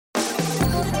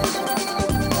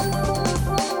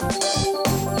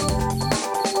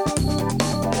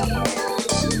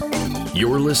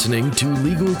listening to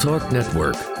Legal Talk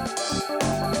Network.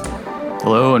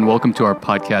 Hello and welcome to our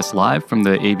podcast live from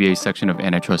the ABA section of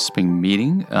Antitrust Spring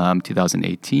Meeting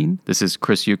 2018. This is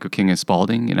Chris Uke of King &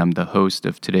 Spalding, and I'm the host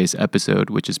of today's episode,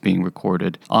 which is being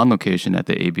recorded on location at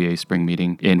the ABA Spring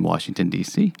Meeting in Washington,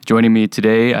 D.C. Joining me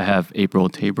today, I have April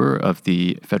Tabor of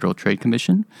the Federal Trade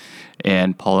Commission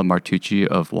and Paula Martucci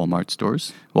of Walmart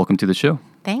Stores. Welcome to the show.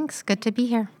 Thanks. Good to be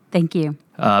here. Thank you.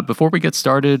 Before we get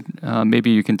started, maybe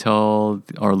you can tell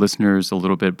our listeners a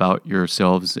little bit about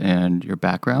yourselves and your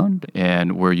background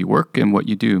and where you work and what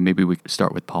you do. Maybe we could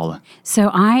start with Paula. So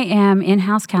I am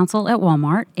in-house counsel at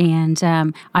Walmart,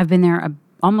 and I've been there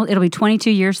it'll be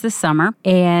 22 years this summer,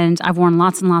 and I've worn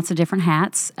lots and lots of different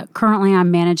hats. Currently,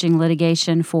 I'm managing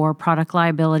litigation for product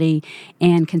liability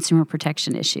and consumer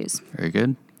protection issues. Very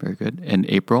good. Very good. And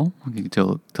April, can you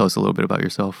tell us a little bit about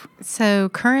yourself? So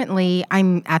currently,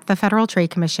 I'm at the Federal Trade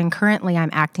Commission. Currently,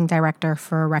 I'm acting director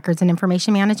for Records and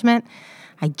Information Management.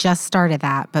 I just started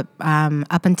that, but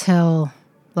up until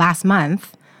last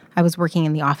month, I was working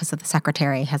in the Office of the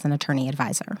Secretary as an attorney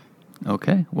advisor.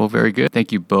 Okay. Well, very good.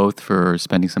 Thank you both for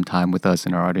spending some time with us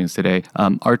in our audience today.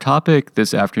 Our topic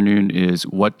this afternoon is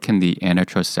what can the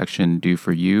antitrust section do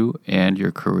for you and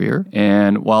your career?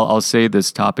 And while I'll say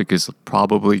this topic is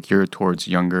probably geared towards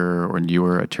younger or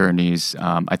newer attorneys,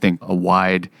 I think a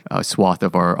wide swath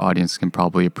of our audience can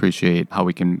probably appreciate how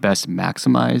we can best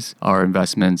maximize our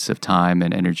investments of time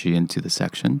and energy into the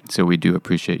section. So we do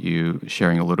appreciate you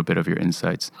sharing a little bit of your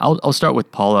insights. I'll start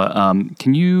with Paula.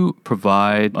 Can you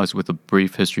provide us with a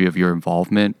brief history of your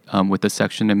involvement with the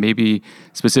section, and maybe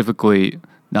specifically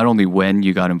not only when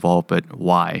you got involved, but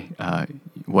why,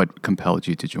 what compelled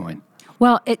you to join?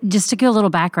 Well, just to give a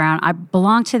little background, I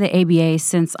belonged to the ABA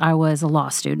since I was a law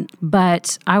student.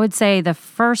 But I would say the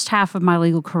first half of my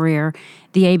legal career,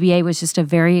 the ABA was just a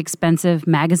very expensive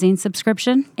magazine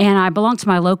subscription. And I belonged to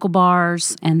my local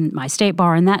bars and my state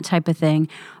bar and that type of thing.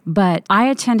 But I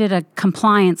attended a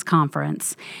compliance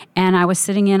conference, and I was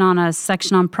sitting in on a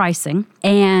section on pricing.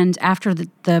 And after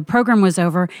the program was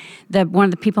over, one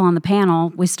of the people on the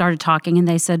panel, we started talking, and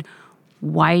they said,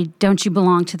 "Why don't you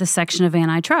belong to the section of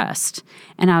antitrust?"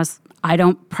 And I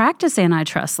don't practice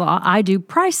antitrust law. I do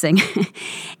pricing.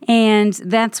 And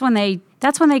that's when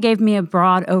they gave me a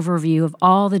broad overview of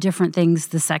all the different things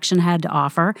the section had to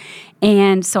offer.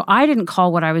 And so I didn't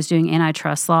call what I was doing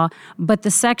antitrust law, but the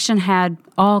section had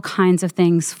all kinds of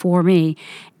things for me.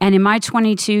 And in my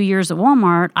 22 years at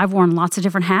Walmart, I've worn lots of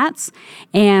different hats.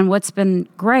 And what's been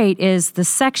great is the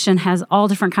section has all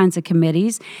different kinds of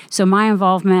committees. So my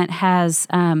involvement has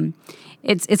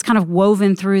it's kind of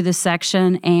woven through the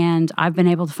section, and I've been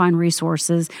able to find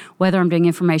resources, whether I'm doing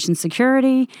information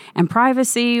security and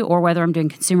privacy, or whether I'm doing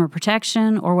consumer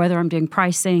protection, or whether I'm doing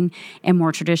pricing and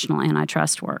more traditional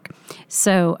antitrust work.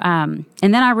 So, and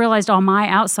then I realized all my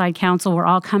outside counsel were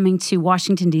all coming to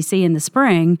Washington, D.C. in the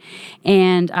spring,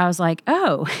 and I was like,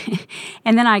 oh.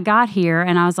 And then I got here,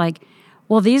 and I was like,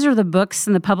 well, these are the books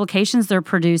and the publications they're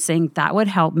producing. That would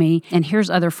help me. And here's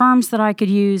other firms that I could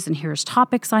use. And here's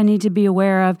topics I need to be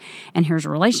aware of. And here's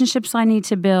relationships I need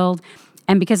to build.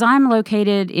 And because I'm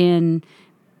located in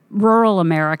rural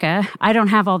America, I don't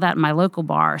have all that in my local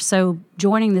bar. So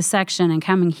joining the section and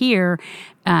coming here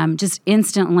just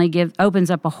instantly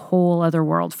opens up a whole other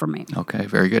world for me. Okay,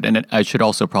 very good. And I should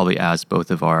also probably ask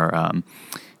both of our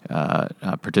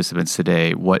participants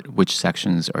today, which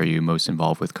sections are you most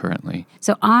involved with currently?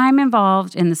 So I'm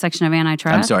involved in the section of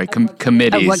antitrust. I'm sorry,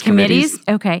 committees. What committees?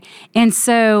 Okay. And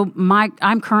so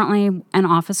I'm currently an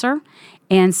officer.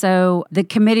 And so the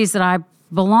committees that I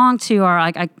belong to are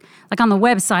like on the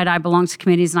website, I belong to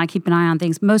committees and I keep an eye on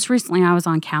things. Most recently, I was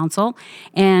on council,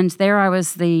 and there I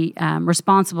was the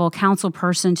responsible council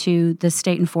person to the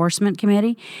State Enforcement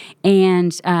Committee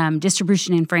and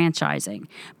Distribution and Franchising.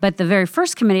 But the very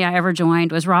first committee I ever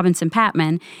joined was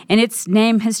Robinson-Patman, and its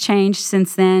name has changed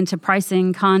since then to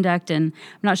Pricing, Conduct, and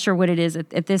I'm not sure what it is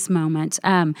at this moment.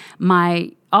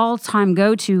 My all-time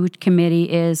go-to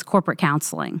committee is Corporate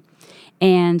Counseling.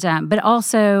 And but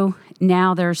also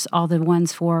now there's all the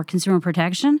ones for consumer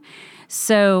protection.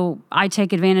 So I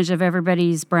take advantage of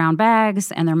everybody's brown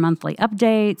bags and their monthly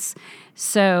updates.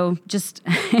 So just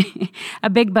a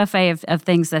big buffet of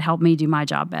things that help me do my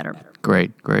job better.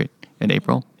 Great. And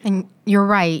April? And you're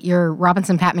right. Your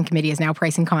Robinson-Patman committee is now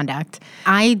Pricing Conduct.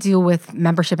 I deal with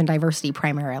membership and diversity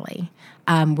primarily,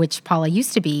 which Paula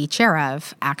used to be chair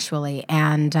of, actually.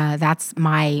 And that's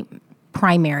my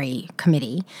primary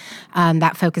committee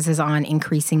that focuses on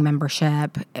increasing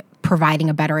membership, providing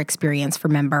a better experience for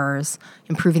members,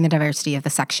 improving the diversity of the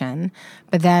section.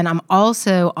 But then I'm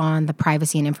also on the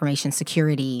Privacy and Information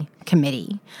Security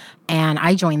Committee. And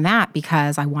I joined that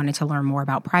because I wanted to learn more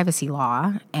about privacy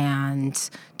law. And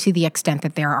to the extent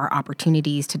that there are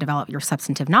opportunities to develop your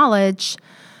substantive knowledge,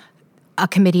 a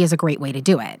committee is a great way to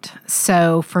do it.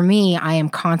 So for me, I am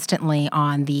constantly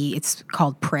on it's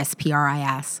called PRIS,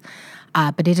 P-R-I-S,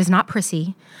 but it is not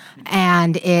prissy.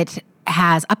 And it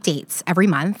has updates every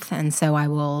month. And so I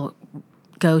will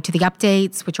go to the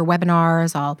updates, which are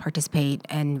webinars. I'll participate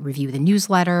and review the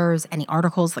newsletters, any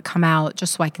articles that come out,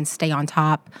 just so I can stay on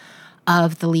top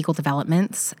of the legal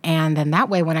developments. And then that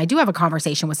way, when I do have a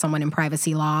conversation with someone in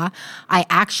privacy law, I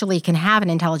actually can have an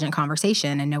intelligent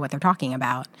conversation and know what they're talking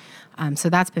about. So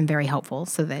that's been very helpful,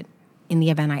 so that in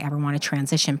the event I ever want to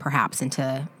transition perhaps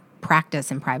into practice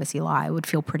in privacy law, I would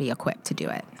feel pretty equipped to do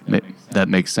it. That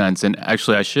makes sense. And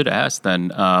actually, I should ask then,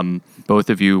 both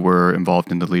of you were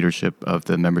involved in the leadership of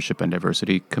the Membership and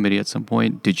Diversity Committee at some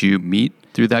point. Did you meet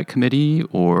through that committee,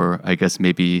 or I guess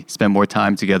maybe spend more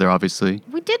time together, obviously?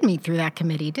 We did meet through that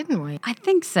committee, didn't we? I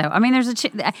think so. I mean,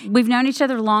 we've known each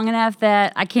other long enough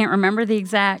that I can't remember the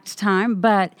exact time,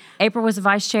 but April was a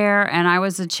vice chair and I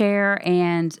was a chair,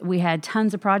 and we had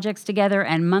tons of projects together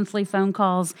and monthly phone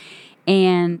calls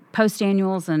and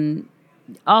post-annuals and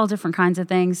all different kinds of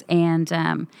things. And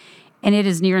it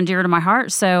is near and dear to my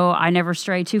heart, so I never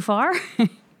stray too far.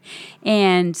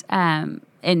 And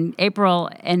April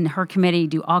and her committee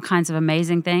do all kinds of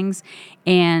amazing things.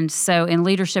 And so in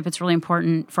leadership, it's really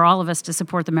important for all of us to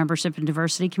support the Membership and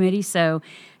Diversity Committee. So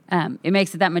it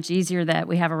makes it that much easier that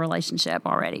we have a relationship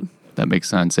already. That makes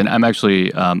sense. And I'm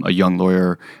actually a young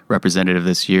lawyer representative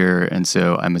this year, and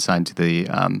so I'm assigned to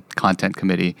the content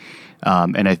committee.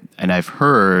 And I've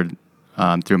heard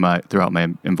throughout my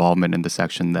involvement in the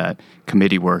section that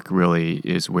committee work really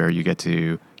is where you get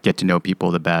to know people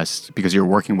the best, because you're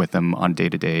working with them on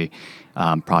day-to-day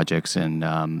projects and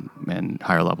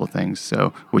higher level things.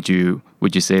 So would you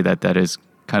say that is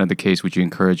kind of the case? Would you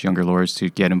encourage younger lawyers to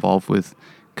get involved with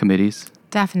committees?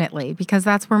 Definitely, because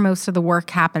that's where most of the work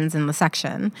happens in the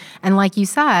section. And like you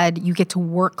said, you get to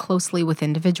work closely with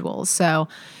individuals. So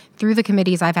through the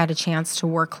committees, I've had a chance to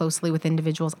work closely with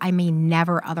individuals I may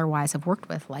never otherwise have worked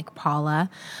with, like Paula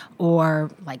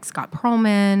or like Scott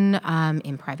Perlman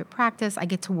in private practice. I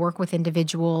get to work with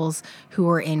individuals who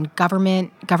are in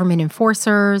government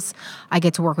enforcers. I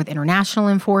get to work with international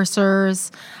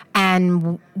enforcers.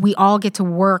 And we all get to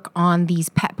work on these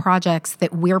pet projects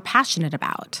that we're passionate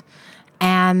about.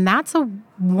 And that's a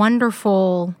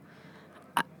wonderful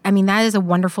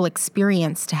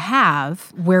experience to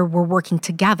have, where we're working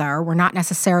together. We're not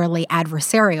necessarily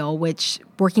adversarial, which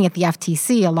working at the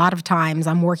FTC, a lot of times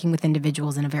I'm working with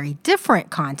individuals in a very different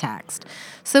context.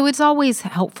 So it's always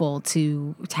helpful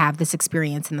to have this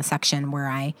experience in the section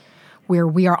where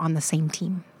we are on the same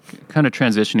team. Kind of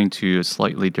transitioning to a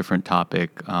slightly different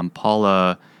topic,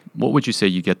 Paula, what would you say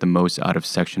you get the most out of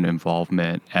section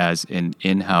involvement as an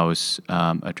in-house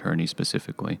attorney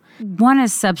specifically? One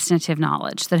is substantive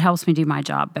knowledge that helps me do my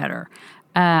job better.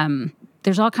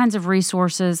 There's all kinds of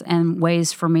resources and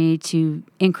ways for me to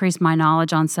increase my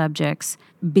knowledge on subjects.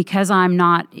 Because I'm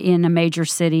not in a major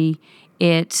city,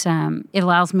 it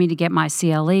allows me to get my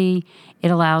CLE.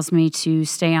 It allows me to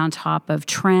stay on top of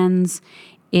trends.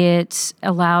 It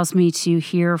allows me to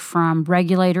hear from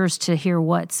regulators, to hear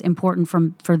what's important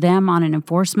for them on an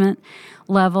enforcement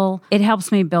level. It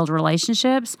helps me build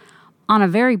relationships. On a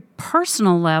very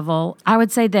personal level, I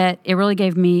would say that it really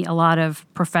gave me a lot of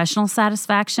professional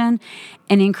satisfaction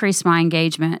and increased my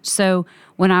engagement. So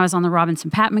when I was on the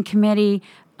Robinson-Patman Committee,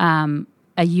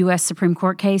 a U.S. Supreme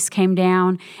Court case came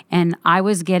down, and I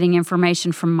was getting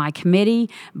information from my committee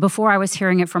before I was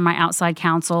hearing it from my outside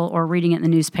counsel or reading it in the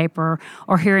newspaper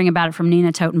or hearing about it from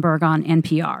Nina Totenberg on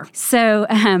NPR. So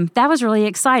that was really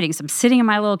exciting. So I'm sitting in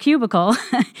my little cubicle,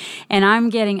 and I'm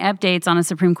getting updates on a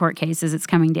Supreme Court case as it's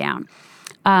coming down.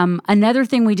 Another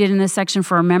thing we did in this section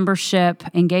for our membership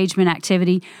engagement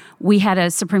activity, we had a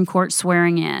Supreme Court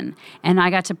swearing in, and I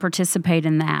got to participate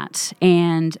in that.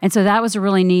 And so that was a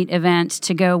really neat event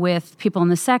to go with people in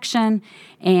the section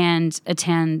and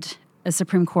attend a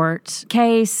Supreme Court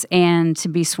case and to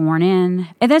be sworn in.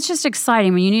 And that's just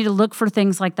exciting when you need to look for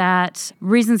things like that,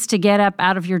 reasons to get up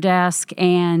out of your desk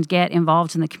and get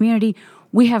involved in the community.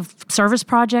 We have service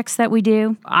projects that we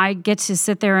do. I get to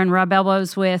sit there and rub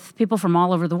elbows with people from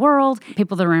all over the world,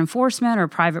 people that are in enforcement or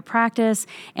private practice,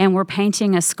 and we're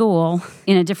painting a school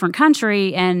in a different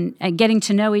country and getting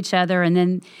to know each other. And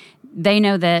then they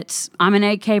know that I'm an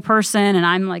AK person and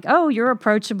I'm like, oh, you're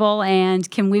approachable, and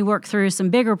can we work through some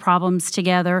bigger problems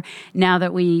together now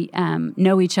that we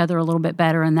know each other a little bit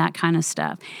better and that kind of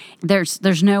stuff.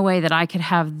 There's no way that I could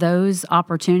have those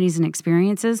opportunities and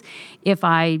experiences if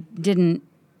I didn't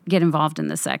get involved in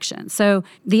this section. So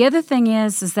the other thing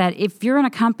is that if you're in a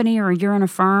company or you're in a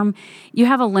firm, you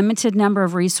have a limited number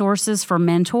of resources for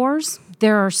mentors.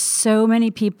 There are so many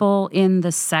people in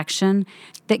this section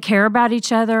that care about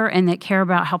each other and that care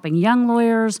about helping young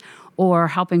lawyers or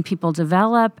helping people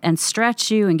develop and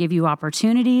stretch you and give you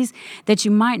opportunities that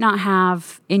you might not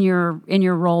have in your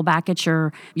role back at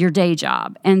your day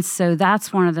job. And so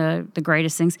that's one of the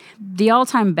greatest things. The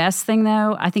all-time best thing,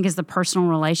 though, I think, is the personal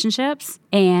relationships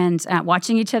and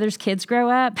watching each other's kids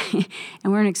grow up.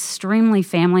 And we're an extremely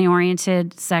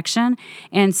family-oriented section.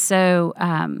 And so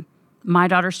my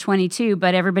daughter's 22,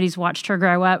 but everybody's watched her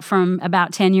grow up from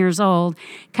about 10 years old,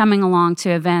 coming along to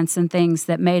events and things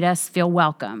that made us feel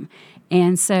welcome.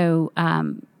 And so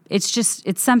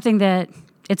it's something that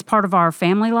it's part of our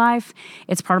family life.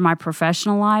 It's part of my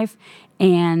professional life.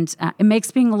 And it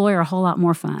makes being a lawyer a whole lot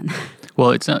more fun.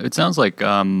 Well, it sounds like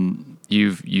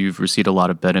you've received a lot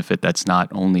of benefit that's not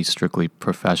only strictly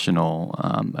professional.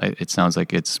 It sounds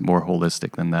like it's more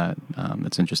holistic than that.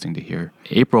 It's interesting to hear.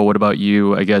 April, what about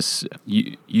you? I guess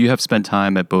you have spent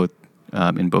time at both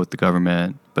in both the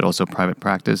government but also private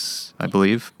practice, I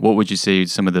believe. What would you say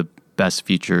some of the best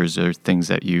features or things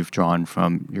that you've drawn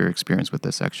from your experience with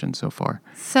this section so far?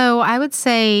 So I would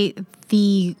say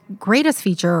the greatest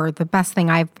feature, or the best thing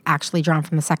I've actually drawn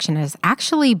from the section, has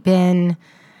actually been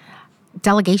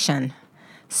delegation.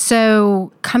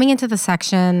 So coming into the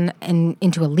section and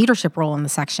into a leadership role in the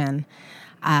section,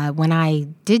 when I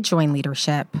did join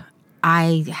leadership,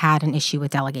 I had an issue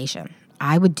with delegation.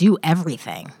 I would do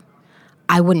everything.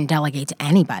 I wouldn't delegate to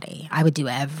anybody. I would do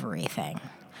everything.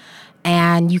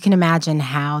 And you can imagine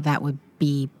how that would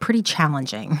be pretty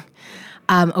challenging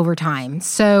over time.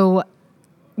 So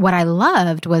what I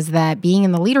loved was that being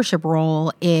in the leadership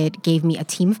role, it gave me a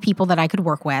team of people that I could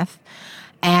work with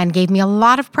and gave me a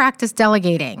lot of practice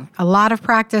delegating, a lot of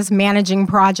practice managing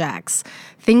projects,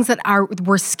 things that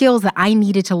were skills that I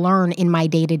needed to learn in my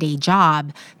day-to-day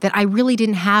job that I really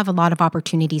didn't have a lot of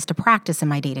opportunities to practice in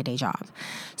my day-to-day job.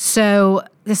 So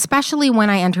especially when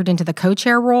I entered into the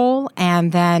co-chair role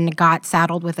and then got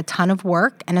saddled with a ton of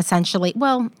work and essentially,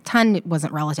 well, ton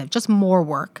wasn't relative, just more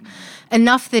work,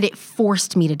 enough that it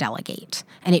forced me to delegate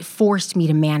and it forced me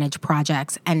to manage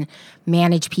projects and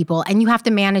manage people. And you have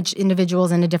to manage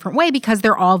individuals in a different way because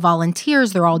they're all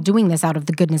volunteers. They're all doing this out of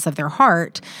the goodness of their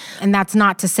heart. And that's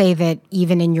not to say that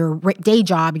even in your day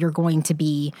job, you're going to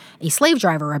be a slave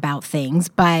driver about things,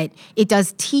 but it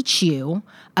does teach you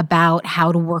about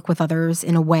how to work with others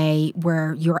in a way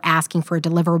where you're asking for a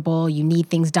deliverable, you need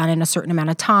things done in a certain amount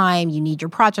of time, you need your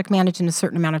project managed in a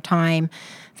certain amount of time.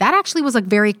 That actually was a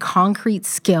very concrete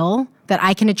skill that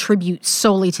I can attribute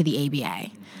solely to the ABA.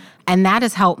 And that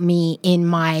has helped me in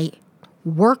my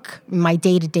work, my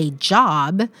day-to-day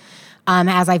job,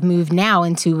 as I've moved now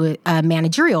into a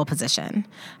managerial position.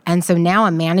 And so now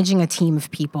I'm managing a team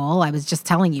of people. I was just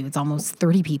telling you, it's almost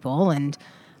 30 people, and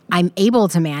I'm able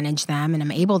to manage them and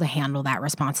I'm able to handle that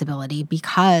responsibility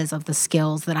because of the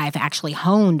skills that I've actually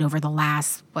honed over the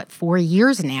last, 4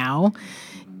 years now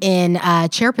in a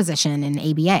chair position in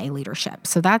ABA leadership.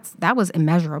 So that was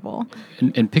immeasurable.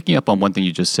 And picking up on one thing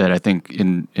you just said, I think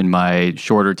in my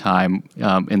shorter time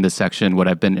in this section, what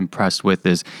I've been impressed with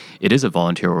is it is a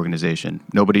volunteer organization.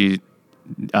 Nobody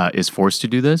is forced to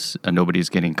do this, and nobody's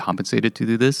getting compensated to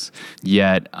do this.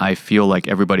 Yet I feel like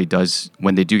everybody does,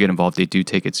 when they do get involved, they do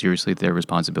take it seriously, their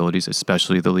responsibilities,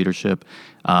 especially the leadership.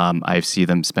 I see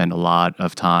them spend a lot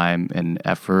of time and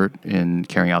effort in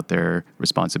carrying out their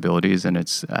responsibilities, and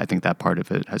I think that part of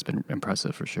it has been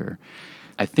impressive for sure.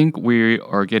 I think we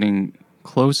are getting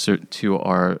closer to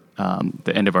our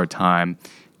the end of our time.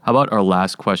 How about our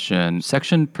last question?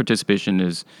 Section participation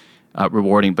is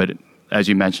rewarding, but as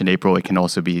you mentioned, April, it can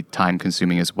also be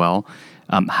time-consuming as well.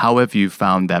 How have you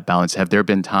found that balance? Have there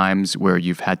been times where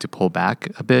you've had to pull back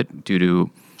a bit due to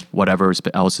whatever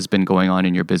else has been going on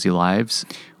in your busy lives?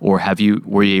 Or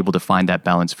were you able to find that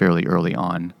balance fairly early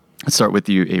on? Let's start with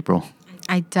you, April.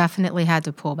 I definitely had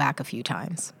to pull back a few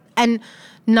times. And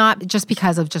not just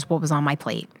because of just what was on my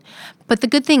plate. But the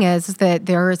good thing is that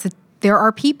there is there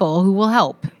are people who will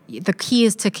help. The key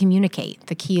is to communicate.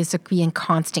 The key is to be in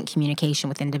constant communication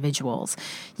with individuals.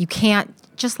 You can't,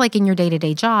 just like in your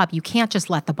day-to-day job, you can't just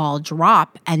let the ball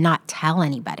drop and not tell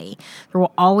anybody. There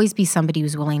will always be somebody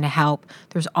who's willing to help.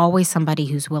 There's always somebody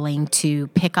who's willing to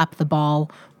pick up the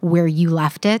ball where you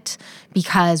left it,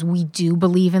 because we do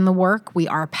believe in the work. We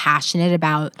are passionate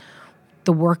about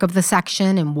the work of the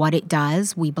section and what it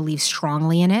does. We believe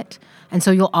strongly in it. And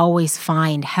so you'll always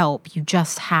find help. You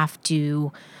just have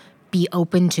to be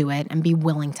open to it and be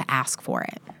willing to ask for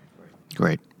it.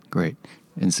 Great.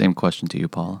 And same question to you,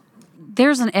 Paula.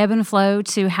 There's an ebb and flow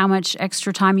to how much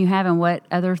extra time you have and what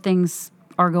other things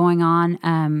are going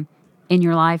on in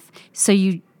your life. So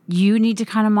you need to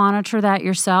kind of monitor that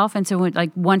yourself. And so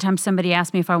like one time somebody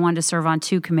asked me if I wanted to serve on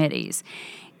 2 committees.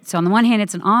 So on the one hand,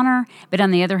 it's an honor, but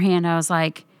on the other hand, I was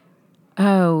like,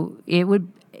 oh, it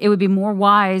would be more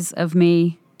wise of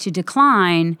me to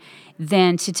decline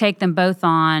than to take them both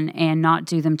on and not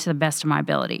do them to the best of my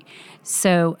ability.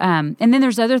 So, and then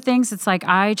there's other things. It's like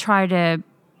I try to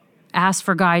ask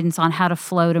for guidance on how to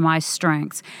flow to my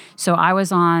strengths. So I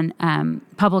was on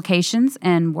publications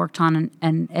and worked on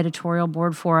an editorial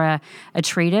board for a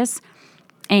treatise,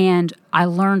 and I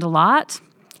learned a lot,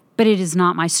 but it is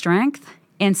not my strength.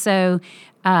 And so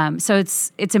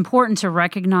it's important to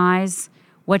recognize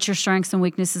what your strengths and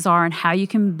weaknesses are and how you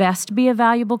can best be a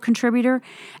valuable contributor.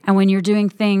 And when you're doing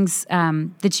things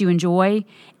that you enjoy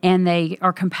and they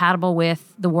are compatible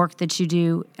with the work that you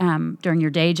do during your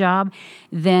day job,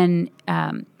 then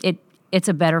it's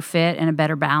a better fit and a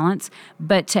better balance.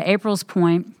 But to April's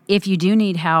point, if you do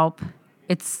need help,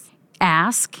 it's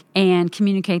ask and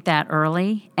communicate that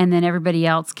early, and then everybody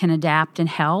else can adapt and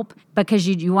help, because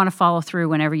you want to follow through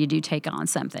whenever you do take on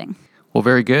something. Well,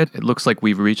 very good. It looks like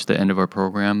we've reached the end of our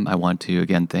program. I want to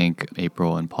again thank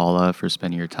April and Paula for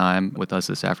spending your time with us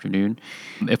this afternoon.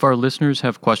 If our listeners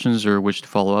have questions or wish to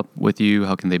follow up with you,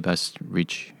 how can they best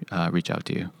reach out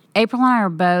to you? April and I are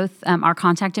both, our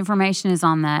contact information is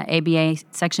on the ABA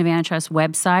Section of Antitrust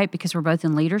website, because we're both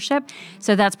in leadership.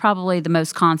 So that's probably the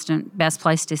most constant, best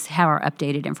place to have our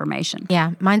updated information.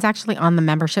 Yeah, mine's actually on the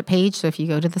membership page. So if you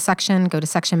go to the section, go to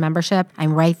section membership,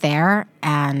 I'm right there,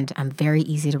 and I'm very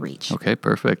easy to reach. Okay,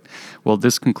 perfect. Well,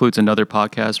 this concludes another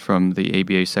podcast from the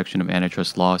ABA Section of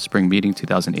Antitrust Law Spring Meeting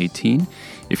 2018.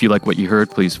 If you like what you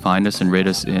heard, please find us and rate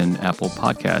us in Apple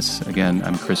Podcasts. Again,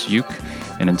 I'm Chris Uke,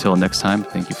 and until next time,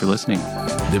 thank you for listening.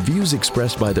 The views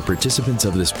expressed by the participants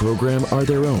of this program are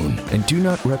their own and do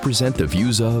not represent the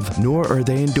views of, nor are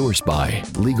they endorsed by,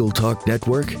 Legal Talk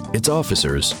Network, its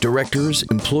officers, directors,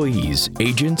 employees,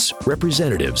 agents,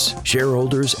 representatives,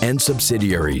 shareholders, and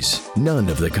subsidiaries. None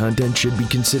of the content should be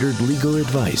considered legal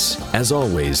advice. As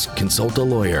always, consult a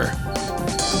lawyer.